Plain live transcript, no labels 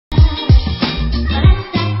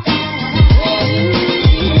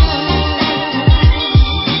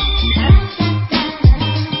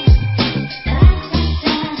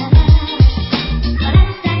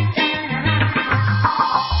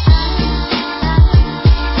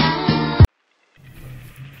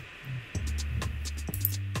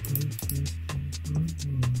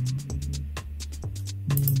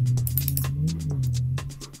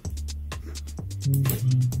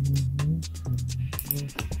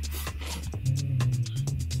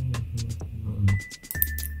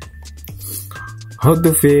How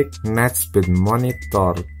to fix netspeed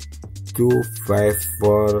monitor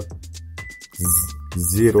 2540.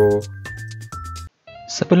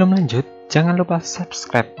 Sebelum lanjut, jangan lupa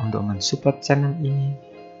subscribe untuk mensupport channel ini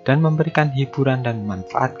dan memberikan hiburan dan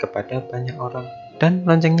manfaat kepada banyak orang, dan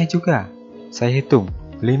loncengnya juga. Saya hitung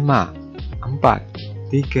 5, 4,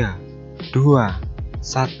 3, 2,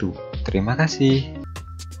 1. Terima kasih.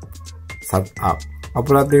 Startup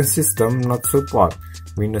operating system not support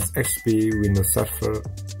Windows XP, Windows Server,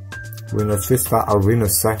 Windows Vista, or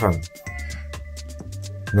Windows 7.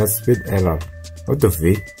 Netspeed error. How to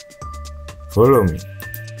fix? Follow me.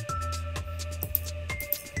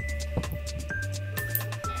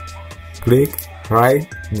 Click right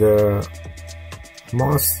the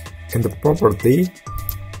mouse in the property.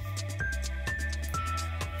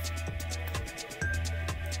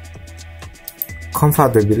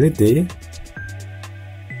 Compatibility.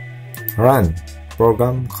 Run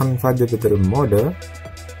program compatibility mode.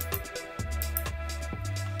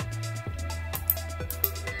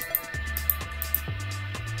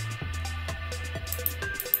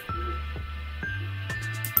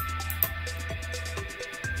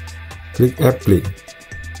 Klik apply.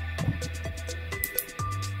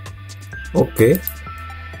 Okay.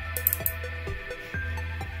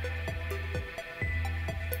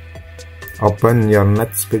 Open your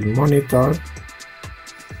netspeed monitor.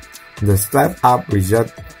 The startup wizard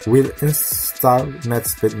will install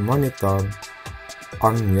netspeed monitor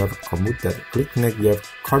on your computer. Click next or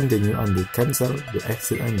continue on the cancel to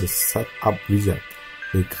exit on the setup wizard.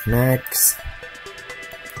 Click next.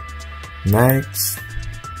 Next.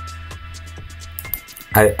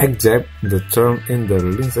 I accept the term in the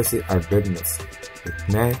license agreement. Click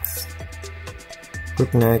next.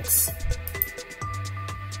 Click next.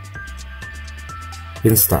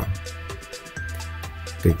 Install.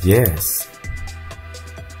 Click yes.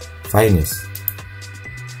 Finish.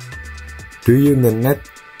 Do you need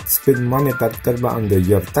netspeed monitor terbang under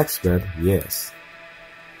your taskbar? Yes.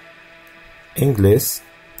 English.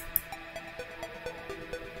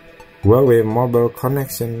 Huawei mobile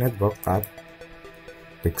connection network tab.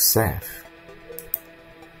 Click save.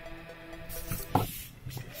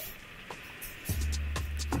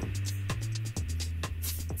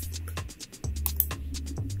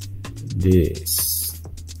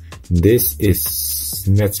 This is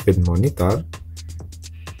netspeed monitor.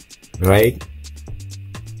 Right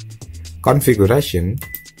configuration,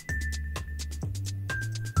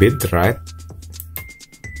 bitrate,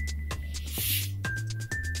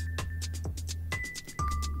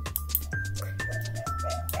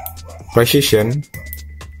 precision.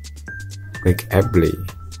 Click apply.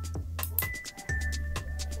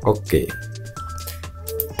 Okay.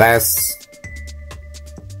 Test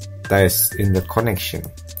in the connection.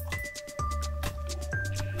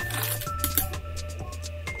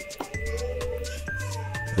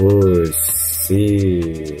 Oh,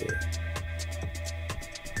 see.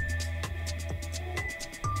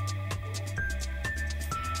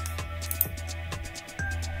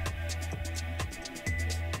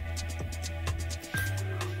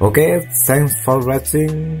 Okay, thanks for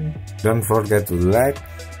watching. Don't forget to like,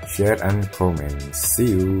 share, and comment.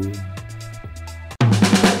 See you.